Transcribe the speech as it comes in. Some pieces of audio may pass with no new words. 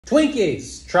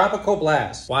Twinkies, Tropical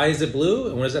Blast. Why is it blue,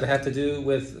 and what does that have to do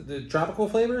with the tropical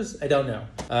flavors? I don't know.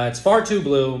 It's far too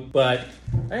blue, but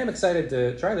I am excited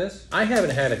to try this. I haven't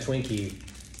had a Twinkie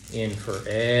in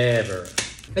forever.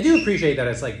 I do appreciate that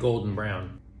it's like golden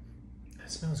brown.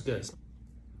 It smells good.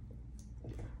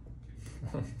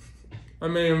 I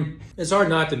mean, it's hard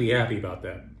not to be happy about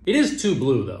that. It is too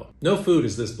blue though. No food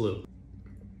is this blue.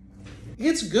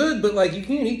 It's good, but like you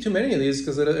can't eat too many of these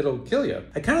because it'll kill you.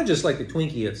 I kind of just like the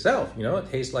Twinkie itself, you know?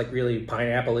 It tastes like really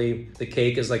pineapple-y. The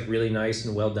cake is like really nice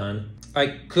and well done.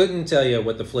 I couldn't tell you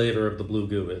what the flavor of the blue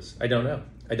goo is. I don't know.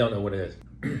 I don't know what it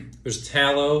is. There's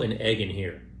tallow and egg in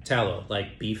here. Tallow,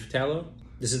 like beef tallow.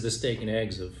 This is the steak and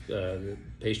eggs of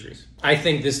pastries. I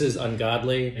think this is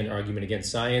ungodly, an argument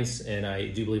against science, and I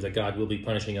do believe that God will be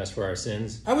punishing us for our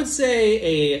sins. I would say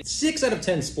a 6 out of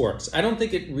 10 sporks. I don't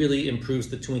think it really improves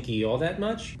the Twinkie all that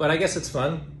much, but I guess it's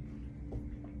fun.